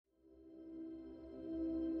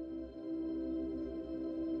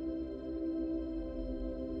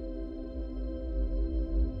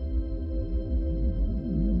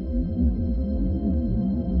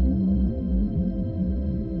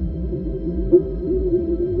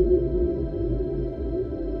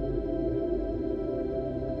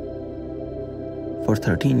For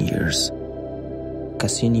 13 years,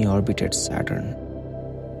 Cassini orbited Saturn.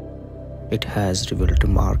 It has revealed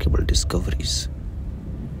remarkable discoveries,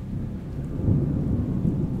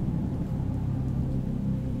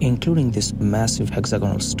 including this massive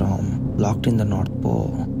hexagonal storm locked in the North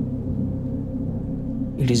Pole.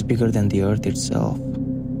 It is bigger than the Earth itself.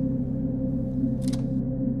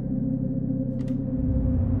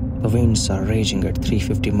 The winds are raging at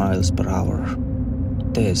 350 miles per hour.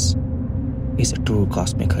 This is a true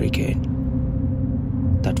cosmic hurricane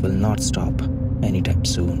that will not stop anytime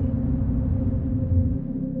soon.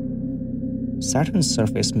 Saturn's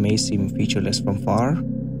surface may seem featureless from far,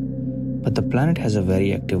 but the planet has a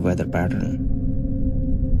very active weather pattern.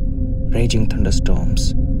 Raging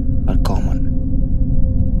thunderstorms are common.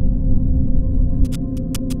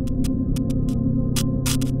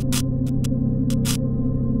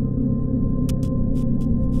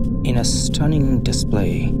 In a stunning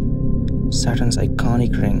display, Saturn's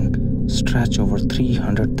iconic ring stretches over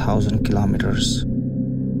 300,000 kilometers.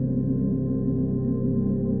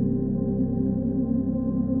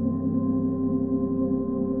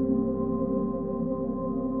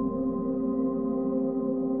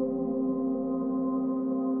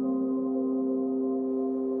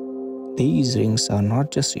 These rings are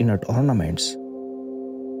not just inert ornaments.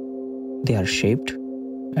 They are shaped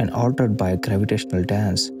and altered by a gravitational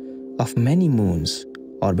dance of many moons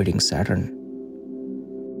orbiting Saturn.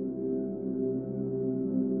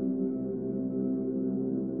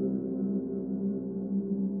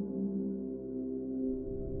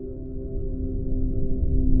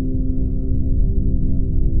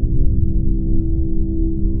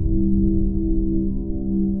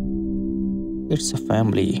 It's a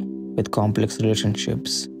family with complex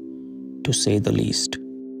relationships, to say the least.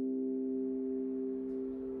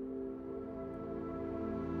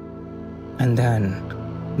 And then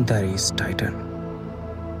there is Titan,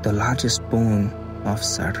 the largest moon of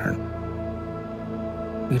Saturn.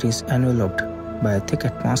 It is enveloped by a thick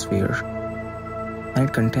atmosphere and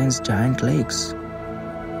it contains giant lakes.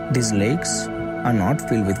 These lakes are not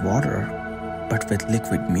filled with water, but with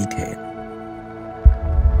liquid methane.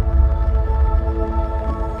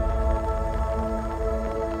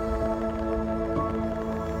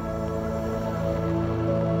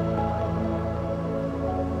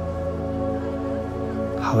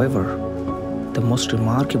 However, the most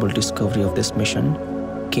remarkable discovery of this mission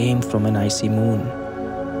came from an icy moon.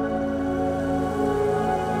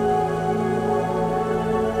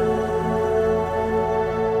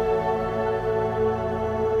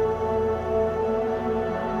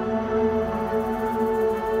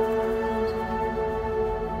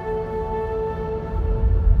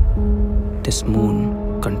 This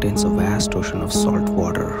moon contains a vast ocean of salt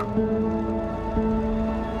water.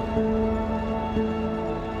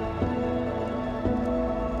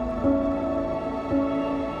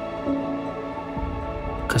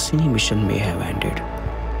 Cassini mission may have ended,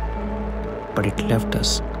 but it left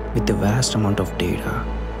us with a vast amount of data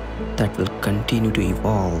that will continue to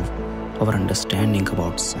evolve our understanding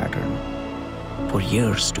about Saturn for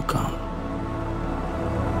years to come.